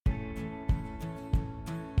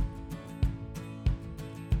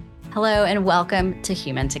Hello and welcome to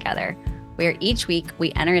Human Together, where each week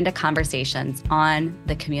we enter into conversations on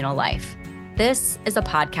the communal life. This is a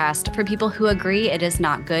podcast for people who agree it is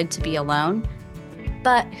not good to be alone,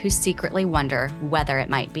 but who secretly wonder whether it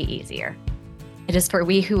might be easier. It is for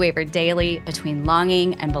we who waver daily between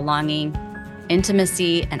longing and belonging,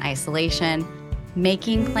 intimacy and isolation,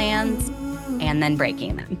 making plans and then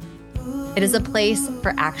breaking them. It is a place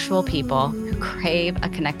for actual people who crave a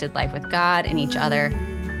connected life with God and each other,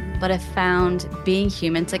 but have found being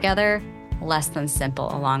human together less than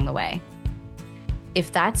simple along the way.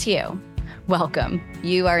 If that's you, welcome.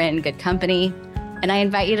 You are in good company, and I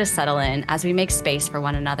invite you to settle in as we make space for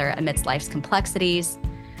one another amidst life's complexities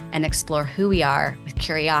and explore who we are with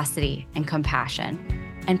curiosity and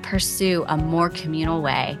compassion and pursue a more communal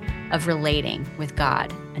way of relating with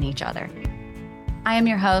God and each other. I am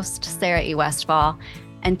your host, Sarah E. Westfall,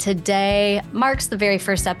 and today marks the very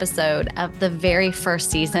first episode of the very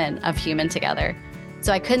first season of Human Together.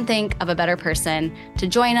 So I couldn't think of a better person to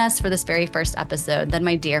join us for this very first episode than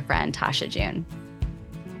my dear friend, Tasha June.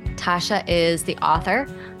 Tasha is the author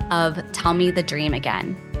of Tell Me the Dream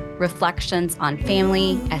Again, Reflections on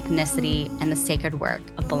Family, Ethnicity, and the Sacred Work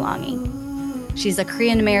of Belonging. She's a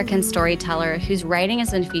Korean-American storyteller whose writing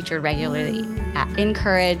has been featured regularly at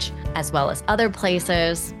Encourage, as well as other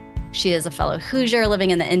places. She is a fellow Hoosier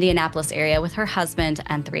living in the Indianapolis area with her husband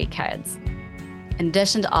and 3 kids. In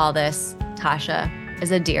addition to all this, Tasha is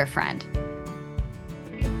a dear friend.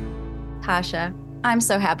 Tasha, I'm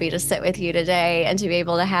so happy to sit with you today and to be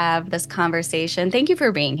able to have this conversation. Thank you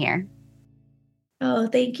for being here. Oh,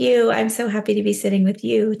 thank you. I'm so happy to be sitting with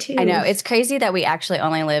you too. I know. It's crazy that we actually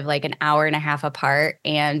only live like an hour and a half apart.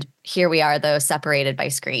 And here we are, though, separated by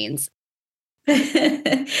screens.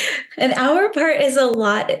 An hour apart is a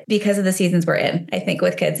lot because of the seasons we're in, I think,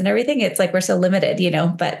 with kids and everything. It's like we're so limited,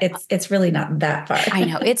 but it's really not that far. I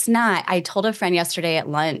know. It's not. I told a friend yesterday at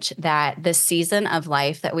lunch that the season of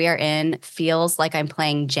life that we are in feels like I'm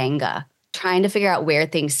playing Jenga, trying to figure out where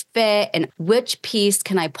things fit and which piece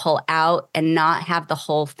can I pull out and not have the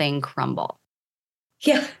whole thing crumble.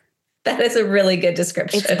 Yeah, that is a really good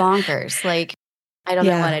description. It's bonkers. Like, I don't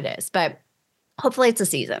know what it is, but hopefully it's a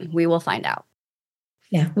season. We will find out.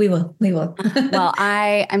 Yeah, we will. Well,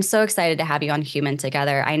 I'm so excited to have you on Human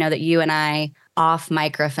Together. I know that you and I, off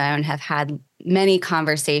microphone, have had many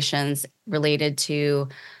conversations related to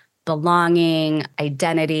belonging,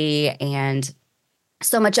 identity, and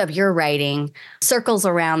so much of your writing circles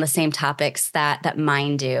around the same topics that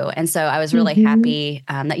mine do. And so I was really happy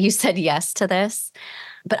that you said yes to this.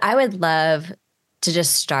 But I would love to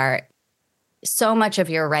just start. So much of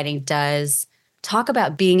your writing does talk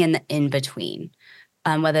about being in the in-between.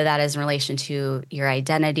 Whether that is in relation to your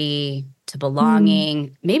identity, to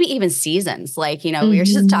belonging, maybe even seasons. Like, we were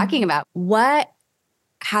just talking about what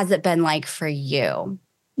has it been like for you?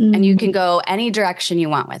 And you can go any direction you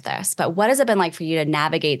want with this, but what has it been like for you to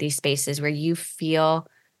navigate these spaces where you feel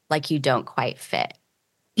like you don't quite fit?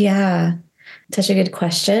 Yeah, such a good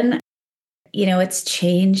question. It's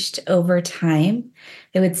changed over time.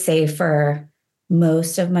 I would say for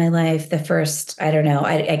most of my life, the first, I don't know,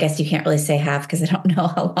 I guess you can't really say half because I don't know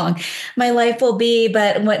how long my life will be.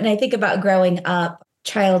 But when I think about growing up,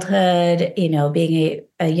 childhood, being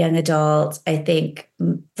a young adult, I think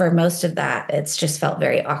for most of that, it's just felt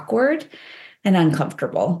very awkward and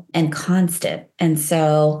uncomfortable and constant. And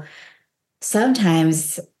so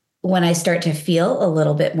sometimes when I start to feel a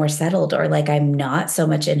little bit more settled or like I'm not so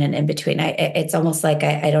much in an in-between, it's almost like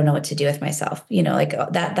I don't know what to do with myself. Like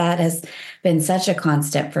that has been such a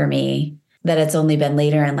constant for me that it's only been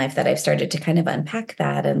later in life that I've started to kind of unpack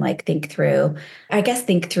that and like think through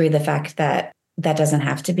the fact that that doesn't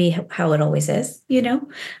have to be how it always is,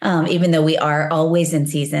 even though we are always in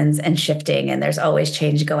seasons and shifting and there's always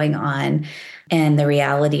change going on. And the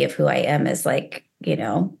reality of who I am is like,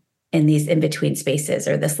 in these in-between spaces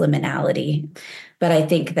or this liminality. But I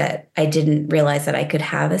think that I didn't realize that I could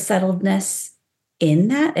have a settledness in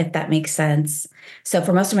that, if that makes sense. So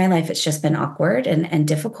for most of my life, it's just been awkward and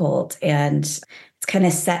difficult. And it's kind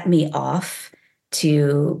of set me off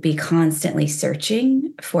to be constantly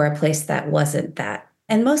searching for a place that wasn't that.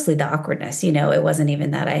 And mostly the awkwardness, it wasn't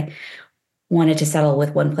even that I wanted to settle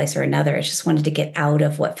with one place or another. I just wanted to get out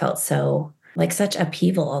of what felt so like such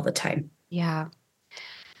upheaval all the time. Yeah.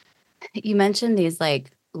 You mentioned these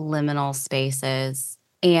like liminal spaces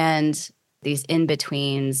and these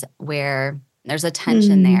in-betweens where there's a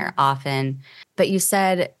tension there often. But you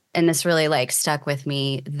said, and this really like stuck with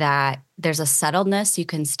me, that there's a settledness you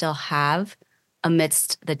can still have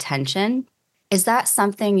amidst the tension. Is that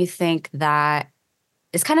something you think that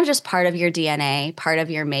is kind of just part of your DNA, part of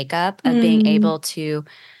your makeup of being able to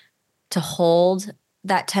to hold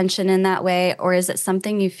that tension in that way? Or is it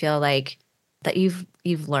something you feel like that you've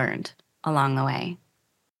learned along the way?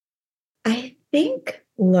 I think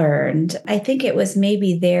learned. I think it was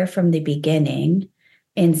maybe there from the beginning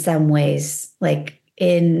in some ways, like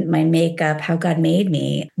in my makeup, how God made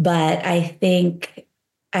me. But I think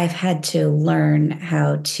I've had to learn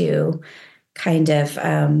how to kind of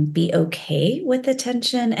be okay with the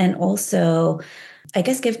tension and also, I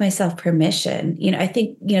guess, give myself permission. I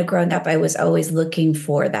think, growing up, I was always looking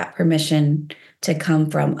for that permission to come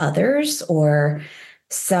from others or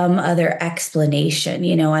some other explanation.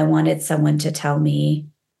 I wanted someone to tell me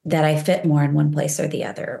that I fit more in one place or the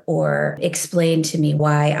other, or explain to me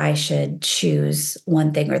why I should choose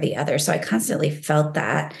one thing or the other. So I constantly felt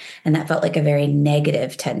that, and that felt like a very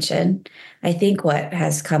negative tension. I think what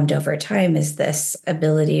has come over time is this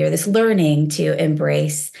ability or this learning to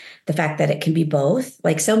embrace the fact that it can be both.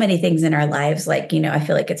 Like so many things in our lives, like, I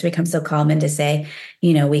feel like it's become so common to say,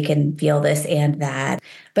 we can feel this and that.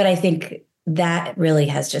 But I think that really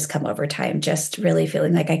has just come over time, just really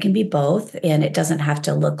feeling like I can be both. And it doesn't have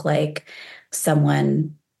to look like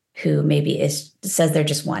someone who maybe says they're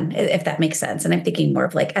just one, if that makes sense. And I'm thinking more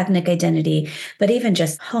of like ethnic identity, but even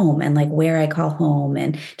just home and like where I call home,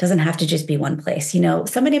 and doesn't have to just be one place.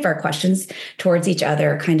 So many of our questions towards each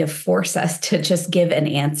other kind of force us to just give an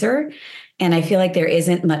answer. And I feel like there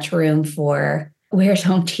isn't much room for where's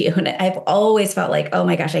home to you? And I've always felt like, oh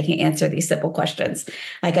my gosh, I can't answer these simple questions.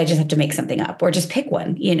 Like I just have to make something up or just pick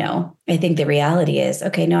one. I think the reality is,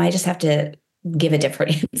 okay, no, I just have to give a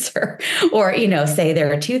different answer or, say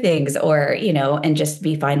there are two things or, and just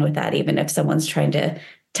be fine with that. Even if someone's trying to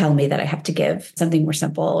tell me that I have to give something more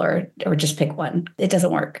simple or just pick one, it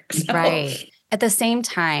doesn't work. So. Right. At the same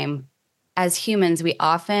time, as humans, we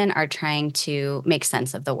often are trying to make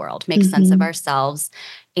sense of the world, make sense of ourselves.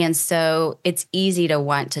 And so it's easy to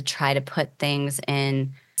want to try to put things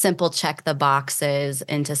in simple check the boxes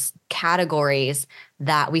into categories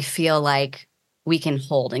that we feel like we can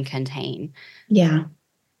hold and contain. Yeah.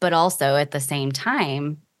 But also at the same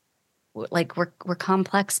time, like we're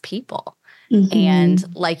complex people.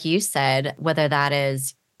 And like you said, whether that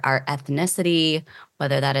is our ethnicity,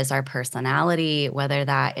 whether that is our personality, whether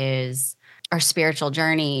that is our spiritual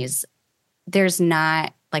journeys, there's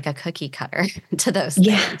not like a cookie cutter to those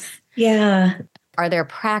things. Yeah. Are there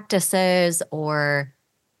practices or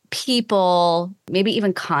people, maybe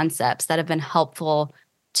even concepts that have been helpful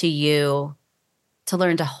to you to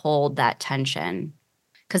learn to hold that tension?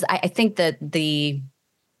 Because I think that the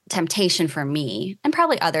temptation for me, and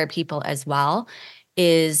probably other people as well,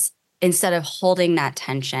 is instead of holding that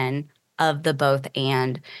tension of the both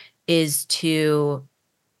and, is to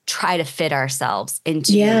try to fit ourselves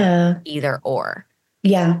into either or.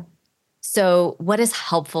 Yeah. So what is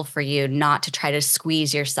helpful for you not to try to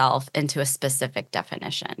squeeze yourself into a specific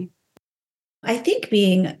definition? I think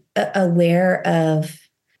being aware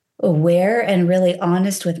and really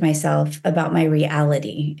honest with myself about my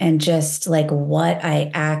reality and just like what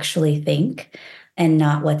I actually think and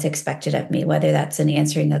not what's expected of me, whether that's in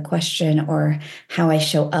answering a question or how I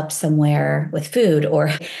show up somewhere with food or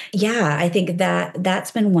I think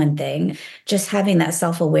that's been one thing. Just having that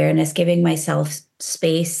self-awareness, giving myself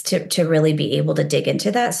space to really be able to dig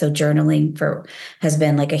into that. So journaling has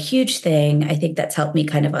been like a huge thing. I think that's helped me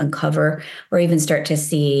kind of uncover or even start to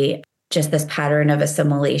see just this pattern of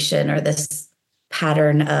assimilation or this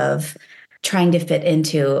pattern of trying to fit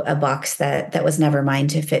into a box that was never mine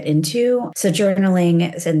to fit into. So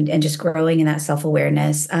journaling and just growing in that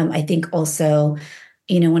self-awareness. I think also,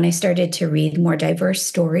 when I started to read more diverse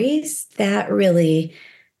stories, that really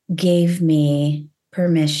gave me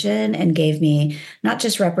permission and gave me not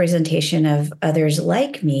just representation of others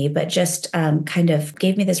like me, but just kind of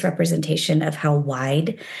gave me this representation of how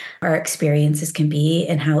wide our experiences can be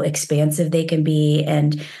and how expansive they can be.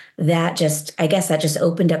 And I guess that just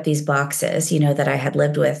opened up these boxes, that I had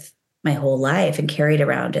lived with my whole life and carried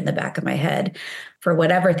around in the back of my head for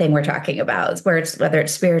whatever thing we're talking about, whether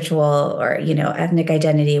it's spiritual or, ethnic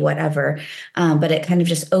identity, whatever. But it kind of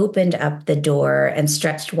just opened up the door and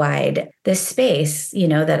stretched wide this space,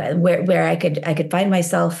 that where I could find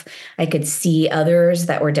myself, I could see others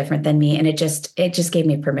that were different than me. And it just gave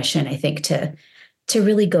me permission, I think, to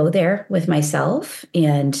really go there with myself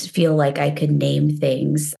and feel like I could name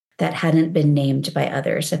things that hadn't been named by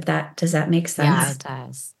others. Does that make sense? Yeah, it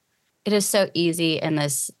does. It is so easy in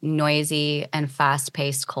this noisy and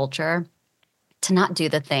fast-paced culture to not do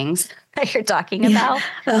the things that you're talking about.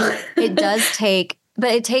 Oh. It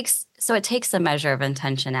takes a measure of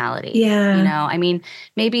intentionality. Yeah. I mean,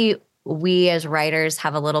 maybe we as writers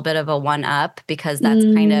have a little bit of a one-up because that's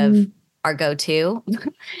kind of our go-to,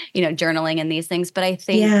 journaling and these things. But I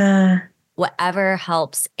think Yeah. whatever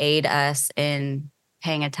helps aid us in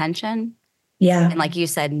paying attention. Yeah. And like you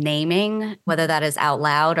said, naming, whether that is out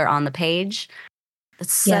loud or on the page,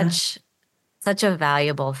 it's such a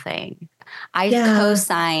valuable thing. I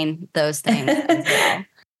co-sign those things as well.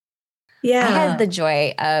 Yeah. I had the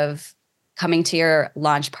joy of coming to your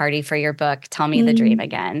launch party for your book, Tell Me the Dream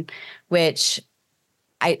Again, which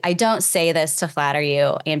I don't say this to flatter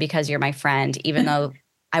you and because you're my friend, even though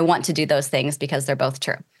I want to do those things because they're both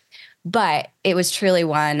true. But it was truly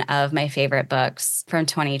one of my favorite books from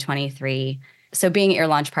 2023. So being at your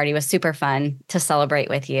launch party was super fun to celebrate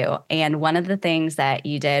with you. And one of the things that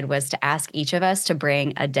you did was to ask each of us to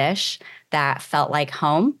bring a dish that felt like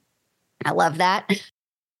home. I love that.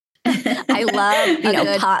 I love a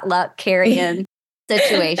good potluck carry-in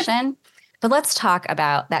situation. But let's talk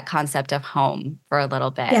about that concept of home for a little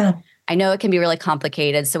bit. Yeah. I know it can be really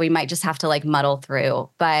complicated, so we might just have to like muddle through.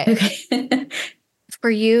 But for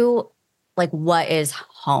you, like, what is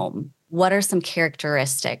home? What are some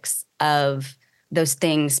characteristics of those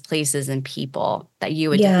things, places, and people that you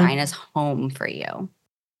would define as home for you?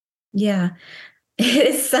 Yeah. It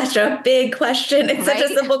is such a big question. It's such a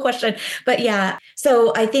simple question. But yeah.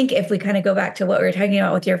 So I think if we kind of go back to what we were talking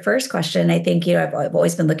about with your first question, I think, I've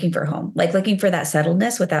always been looking for home, like looking for that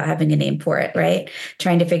settledness without having a name for it, right?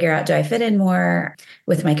 Trying to figure out, do I fit in more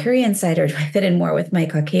with my Korean side or do I fit in more with my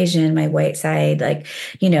Caucasian, my white side? Like,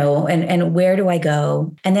 and where do I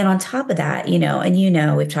go? And then on top of that,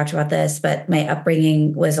 and we've talked about this, but my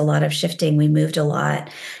upbringing was a lot of shifting. We moved a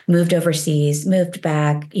lot, moved overseas, moved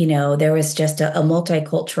back, there was just a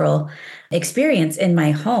multicultural experience in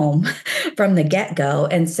my home from the get-go.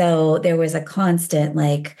 And so there was a constant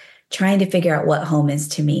like trying to figure out what home is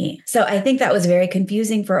to me. So I think that was very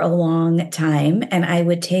confusing for a long time. And I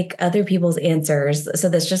would take other people's answers. So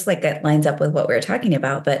this just like it lines up with what we were talking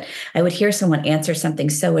about. But I would hear someone answer something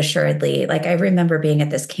so assuredly. Like I remember being at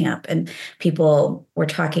this camp and people were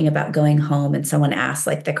talking about going home and someone asked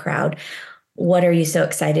like the crowd, what are you so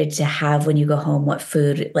excited to have when you go home? What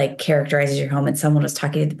food like characterizes your home? And someone was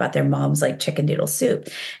talking about their mom's like chicken noodle soup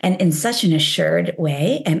and in such an assured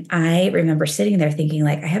way. And I remember sitting there thinking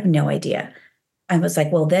like, I have no idea. I was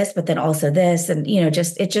like, well, this, but then also this. And,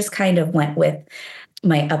 it just kind of went with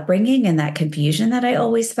my upbringing and that confusion that I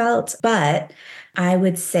always felt. But I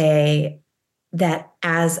would say that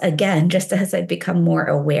just as I've become more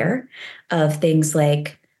aware of things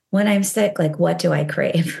like when I'm sick, like, what do I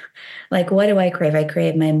crave? Like, what do I crave? I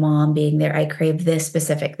crave my mom being there. I crave this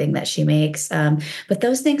specific thing that she makes. But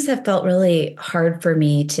those things have felt really hard for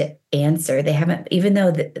me to answer. They haven't, even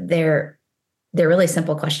though they're really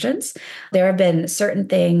simple questions. There have been certain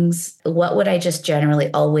things. What would I just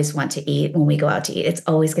generally always want to eat when we go out to eat? It's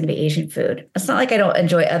always going to be Asian food. It's not like I don't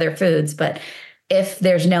enjoy other foods, but if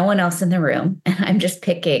there's no one else in the room and I'm just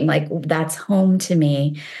picking, like, that's home to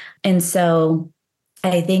me. And so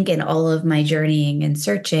I think in all of my journeying and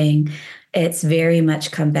searching, it's very much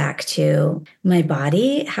come back to my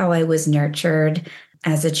body, how I was nurtured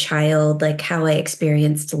as a child, like how I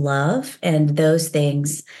experienced love and those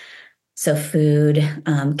things. So food,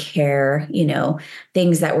 care,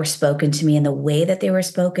 things that were spoken to me in the way that they were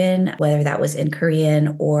spoken, whether that was in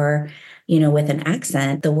Korean or, with an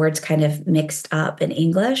accent, the words kind of mixed up in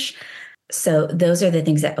English. So those are the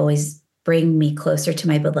things that always bring me closer to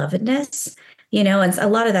my belovedness. And a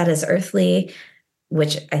lot of that is earthly,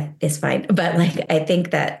 which is fine. But like, I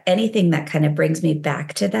think that anything that kind of brings me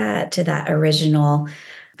back to that original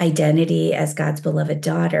identity as God's beloved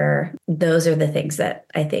daughter, those are the things that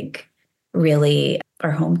I think really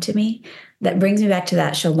are home to me. That brings me back to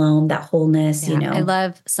that shalom, that wholeness, I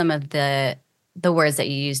love some of the words that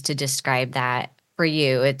you use to describe that for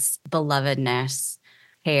you. It's belovedness,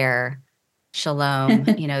 care, shalom,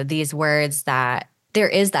 these words that there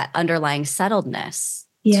is that underlying settledness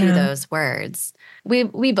to those words.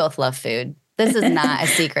 We both love food. This is not a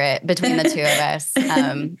secret between the two of us.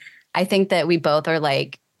 I think that we both are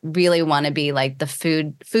like really want to be like the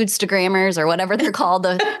foodstagrammers or whatever they're called,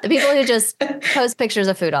 the people who just post pictures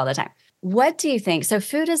of food all the time. What do you think? So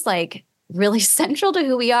food is like really central to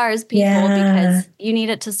who we are as people because you need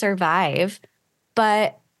it to survive,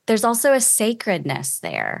 but there's also a sacredness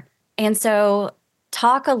there. And so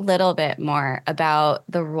talk a little bit more about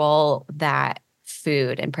the role that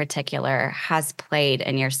food in particular has played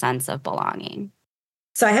in your sense of belonging.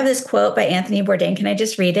 So I have this quote by Anthony Bourdain. Can I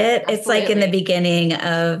just read it? Absolutely. It's like in the beginning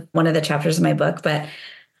of one of the chapters of my book, but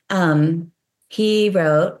he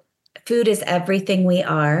wrote, "Food is everything we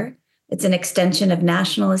are. It's an extension of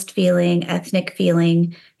nationalist feeling, ethnic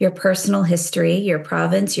feeling, your personal history, your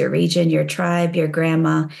province, your region, your tribe, your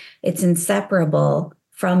grandma. It's inseparable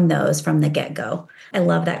from those from the get-go. I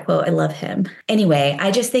love that quote. I love him. Anyway,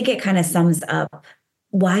 I just think it kind of sums up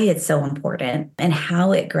why it's so important and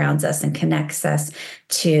how it grounds us and connects us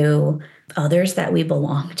to others that we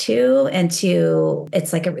belong to, and to,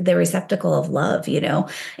 it's like the receptacle of love,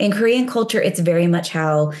 In Korean culture, it's very much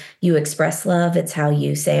how you express love. It's how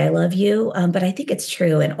you say, I love you. But I think it's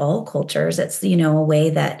true in all cultures. It's, a way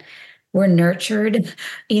that we're nurtured,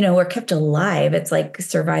 we're kept alive. It's like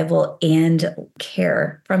survival and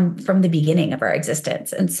care from the beginning of our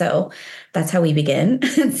existence. And so that's how we begin.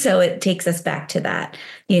 And so it takes us back to that,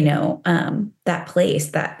 that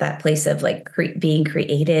place of like being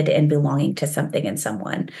created and belonging to something and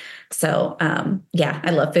someone. So yeah,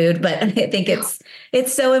 I love food, but I think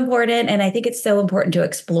it's so important. And I think it's so important to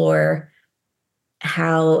explore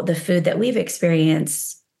how the food that we've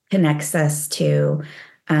experienced connects us to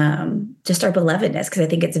just our belovedness, because I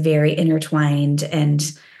think it's very intertwined, and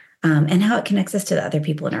how it connects us to the other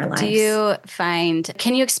people in our lives.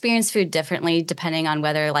 Can you experience food differently depending on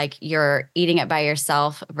whether like you're eating it by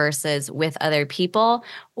yourself versus with other people,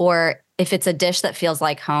 or if it's a dish that feels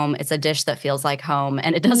like home, it's a dish that feels like home,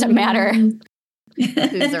 and it doesn't matter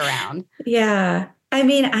who's around? Yeah. I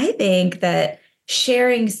mean, I think that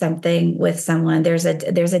sharing something with someone, there's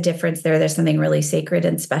a difference there. There's something really sacred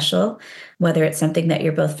and special, whether it's something that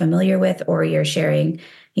you're both familiar with, or you're sharing,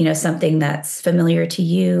 something that's familiar to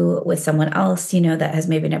you with someone else, that has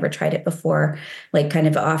maybe never tried it before, like kind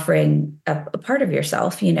of offering a part of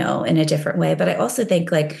yourself, in a different way. But I also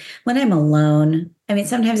think like when I'm alone, I mean,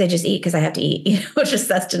 sometimes I just eat because I have to eat, just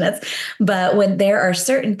sustenance. But when there are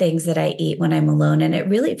certain things that I eat when I'm alone, and it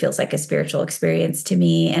really feels like a spiritual experience to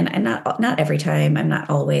me, and not every time, I'm not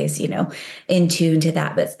always, in tune to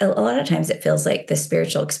that, but a lot of times it feels like the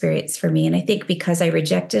spiritual experience for me. And I think because I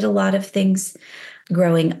rejected a lot of things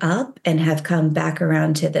growing up and have come back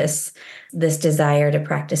around to this desire to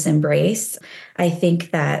practice embrace, I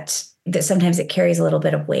think that sometimes it carries a little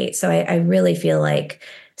bit of weight. So I really feel like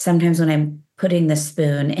sometimes when I'm putting the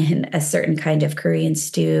spoon in a certain kind of Korean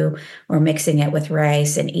stew or mixing it with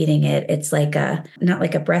rice and eating it, it's like not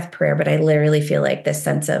like a breath prayer, but I literally feel like this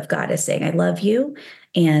sense of God is saying, I love you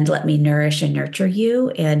and let me nourish and nurture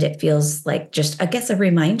you. And it feels like just, I guess, a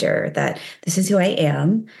reminder that this is who I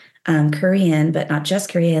am. Korean, but not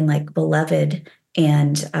just Korean, like beloved,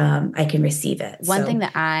 and I can receive it. One thing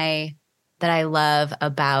that I love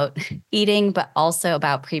about eating, but also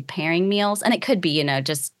about preparing meals, and it could be,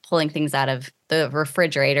 just pulling things out of the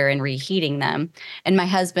refrigerator and reheating them. And my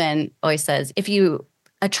husband always says, if you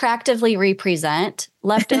attractively represent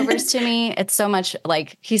leftovers to me, it's so much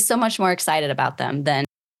like he's so much more excited about them than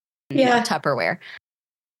Tupperware.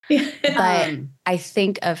 But I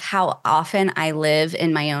think of how often I live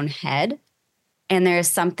in my own head, and there's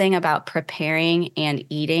something about preparing and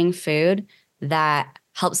eating food that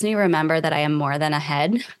helps me remember that I am more than a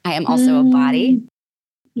head. I am also a body.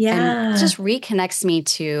 Yeah. And it just reconnects me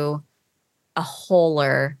to a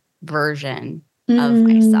wholer version of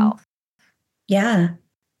myself. Yeah.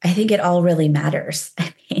 I think it all really matters.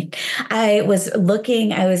 I mean, I was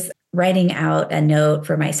writing out a note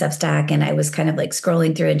for my Substack, and I was kind of like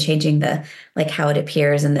scrolling through and changing how it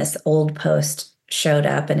appears, and this old post showed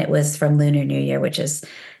up, and it was from Lunar New Year, which is,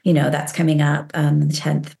 that's coming up the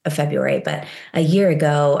 10th of February. But a year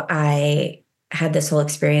ago, I had this whole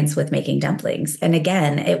experience with making dumplings. And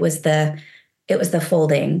again, it was the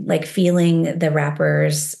folding, like feeling the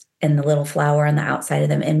wrappers and the little flour on the outside of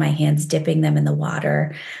them in my hands, dipping them in the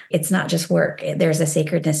water. It's not just work. There's a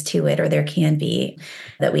sacredness to it, or there can be,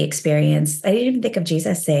 that we experience. I didn't even think of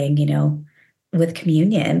Jesus saying, with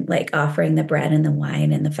communion, like offering the bread and the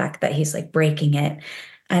wine, and the fact that he's like breaking it.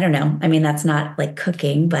 I don't know. I mean, that's not like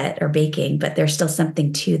cooking, or baking, but there's still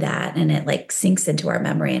something to that. And it like sinks into our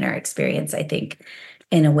memory and our experience, I think,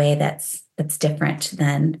 in a way that's different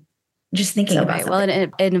than just thinking about something.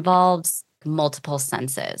 Well, it involves multiple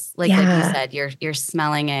senses. Like you said, you're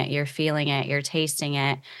smelling it, you're feeling it, you're tasting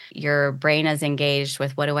it. Your brain is engaged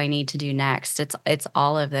with, what do I need to do next? It's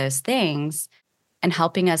all of those things, and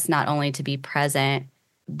helping us not only to be present,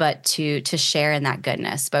 but to share in that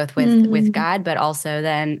goodness, both with God, but also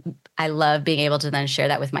then I love being able to then share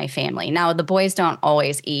that with my family. Now, the boys don't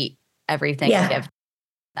always eat everything we give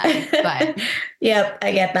them, but yep,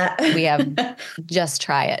 I get that. We have just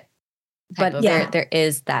try it. But there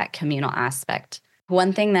is that communal aspect.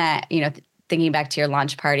 One thing that, thinking back to your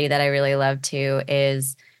launch party that I really love too,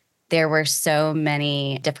 is there were so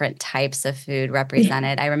many different types of food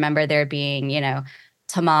represented. I remember there being,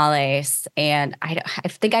 tamales, and I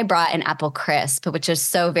think I brought an apple crisp, which is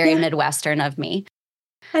so very Midwestern of me.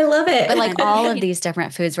 I love it. But like all of these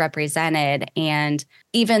different foods represented. And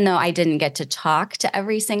even though I didn't get to talk to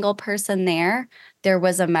every single person there, there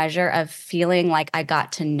was a measure of feeling like I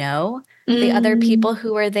got to know the other people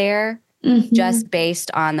who were there just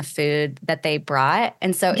based on the food that they brought.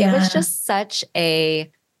 And so it was just such I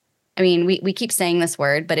mean, we keep saying this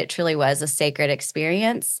word, but it truly was a sacred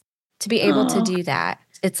experience to be able to do that.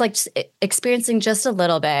 It's like experiencing just a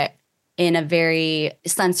little bit in a very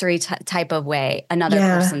sensory type of way, another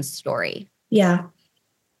person's story. Yeah.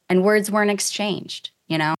 And words weren't exchanged,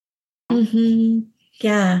 you know?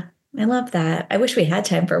 Yeah. I love that. I wish we had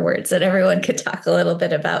time for words that everyone could talk a little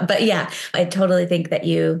bit about. But yeah, I totally think that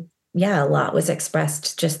a lot was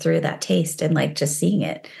expressed just through that taste and like just seeing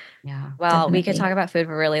it. Yeah. Well, we could talk about food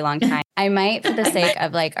for a really long time. I might, for the sake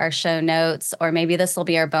of like our show notes, or maybe this will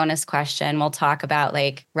be our bonus question, we'll talk about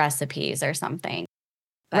like recipes or something.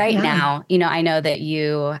 Right now, I know that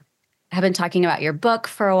you have been talking about your book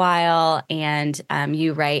for a while, and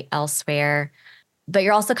you write elsewhere, but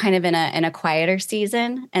you're also kind of in a quieter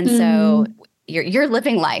season. And so you're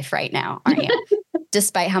living life right now, aren't you?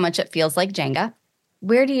 Despite how much it feels like Jenga.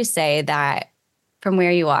 Where do you say that from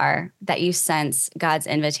where you are, that you sense God's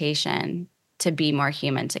invitation to be more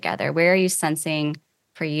human together? Where are you sensing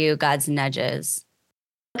for you God's nudges?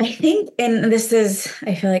 I think, and this is,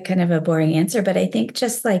 I feel like kind of a boring answer, but I think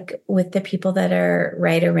just like with the people that are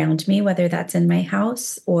right around me, whether that's in my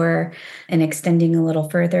house or and extending a little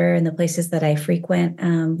further in the places that I frequent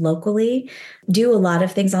locally, do a lot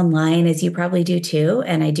of things online, as you probably do too.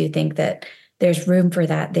 And I do think that there's room for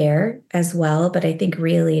that there as well. But I think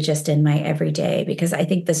really just in my everyday, because I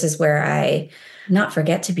think this is where I not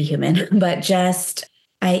forget to be human, but just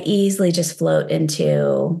I easily just float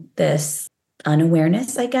into this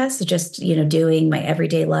unawareness, I guess, just, doing my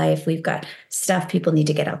everyday life. We've got stuff people need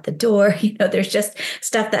to get out the door. There's just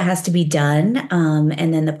stuff that has to be done.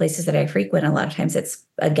 And then the places that I frequent, a lot of times it's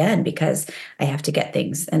again, because I have to get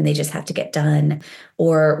things and they just have to get done,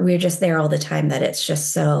 or we're just there all the time that it's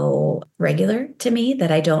just so regular to me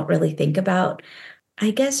that I don't really think about,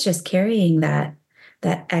 I guess, just carrying that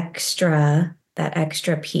extra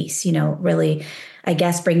piece, really, I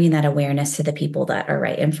guess, bringing that awareness to the people that are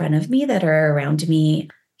right in front of me, that are around me.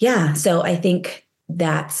 Yeah. So I think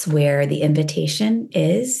that's where the invitation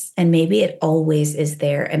is. And maybe it always is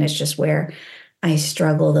there. And it's just where I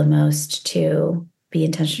struggle the most to be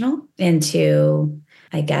intentional and to,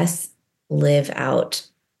 I guess, live out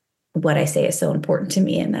what I say is so important to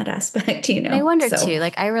me in that aspect, And I wonder too,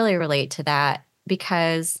 like I really relate to that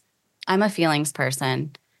because I'm a feelings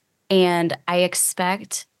person. And I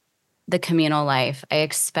expect the communal life, I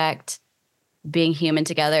expect being human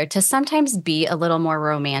together to sometimes be a little more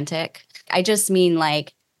romantic. I just mean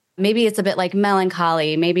like, maybe it's a bit like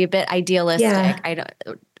melancholy, maybe a bit idealistic,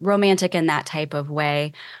 romantic in that type of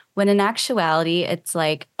way. When in actuality, it's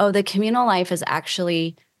like, oh, the communal life is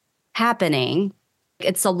actually happening.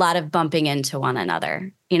 It's a lot of bumping into one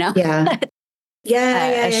another, Yeah.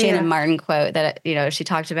 A Shannon Martin quote that, she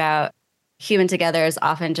talked about human together is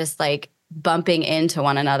often just like bumping into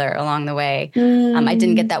one another along the way. I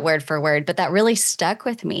didn't get that word for word, but that really stuck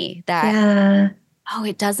with me that,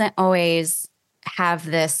 it doesn't always have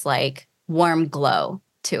this like warm glow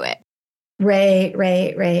to it. Right.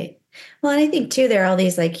 Well, and I think too, there are all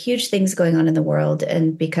these like huge things going on in the world.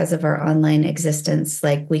 And because of our online existence,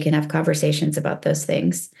 like we can have conversations about those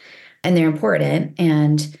things and they're important.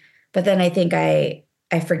 But then I think I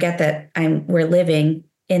forget that we're living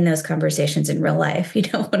in those conversations in real life,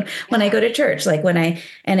 when I go to church, like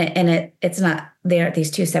it's not, they aren't these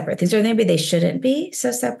two separate things, or maybe they shouldn't be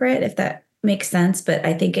so separate, if that makes sense. But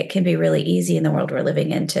I think it can be really easy in the world we're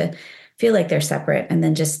living in to feel like they're separate and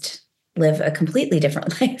then just live a completely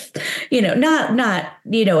different life, not,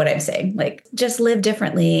 you know what I'm saying? Like just live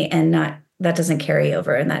differently and that doesn't carry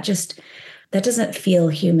over. And that doesn't feel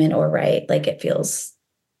human or right. Like it feels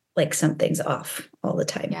like something's off all the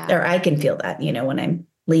time. Yeah. Or I can feel that, when I'm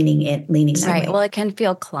leaning that right. way. Well, it can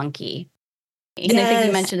feel clunky. And I think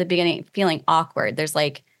you mentioned at the beginning, feeling awkward. There's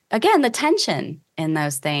like, again, the tension in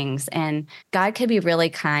those things. And God could be really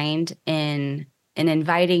kind in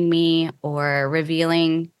inviting me or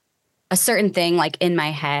revealing a certain thing like in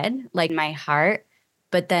my head, like my heart.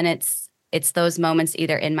 But then it's those moments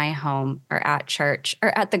either in my home or at church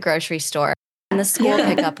or at the grocery store and the school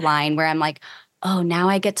pickup line where I'm like, oh, now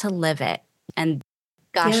I get to live it. And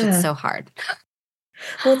gosh, it's so hard.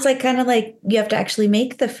 Well, it's like kind of like you have to actually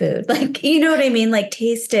make the food. Like, you know what I mean? Like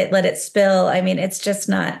taste it, let it spill. I mean, it's just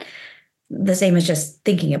not the same as just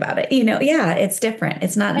thinking about it. Yeah, it's different.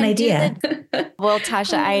 It's not an idea. Well,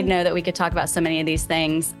 Tasha, I know that we could talk about so many of these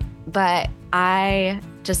things, but I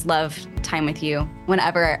just love time with you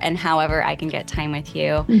whenever and however I can get time with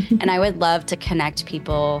you. And I would love to connect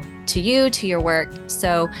people to you, to your work.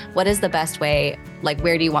 So what is the best way? Like,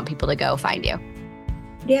 where do you want people to go find you?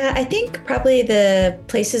 Yeah, I think probably the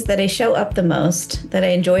places that I show up the most, that I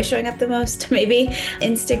enjoy showing up the most, maybe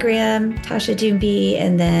Instagram, Tasha Doomby,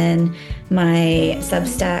 and then my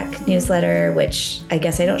Substack newsletter, which I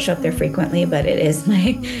guess I don't show up there frequently, but it is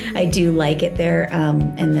I do like it there,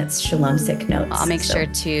 and that's Shalom Sick Notes. I'll make sure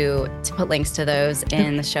to put links to those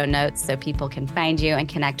in the show notes so people can find you and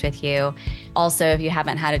connect with you. Also, if you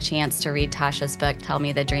haven't had a chance to read Tasha's book, Tell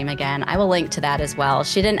Me the Dream Again, I will link to that as well.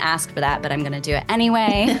 She didn't ask for that, but I'm going to do it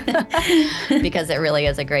anyway because it really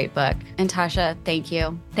is a great book. And Tasha, thank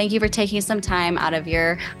you. Thank you for taking some time out of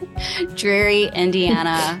your dreary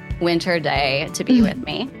Indiana winter day to be with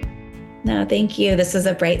me. No, thank you. This was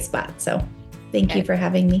a bright spot. So thank you for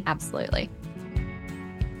having me. Absolutely.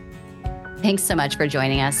 Thanks so much for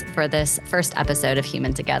joining us for this first episode of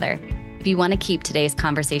Human Together. If you want to keep today's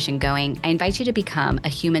conversation going, I invite you to become a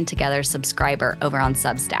Human Together subscriber over on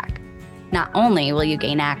Substack. Not only will you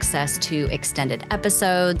gain access to extended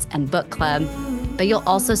episodes and book club, but you'll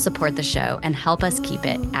also support the show and help us keep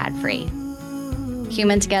it ad-free.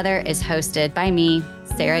 Human Together is hosted by me,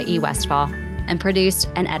 Sarah E. Westfall, and produced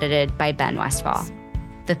and edited by Ben Westfall.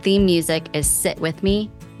 The theme music is Sit With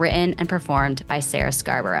Me, written and performed by Sarah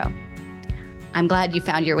Scarborough. I'm glad you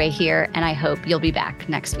found your way here, and I hope you'll be back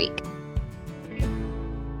next week.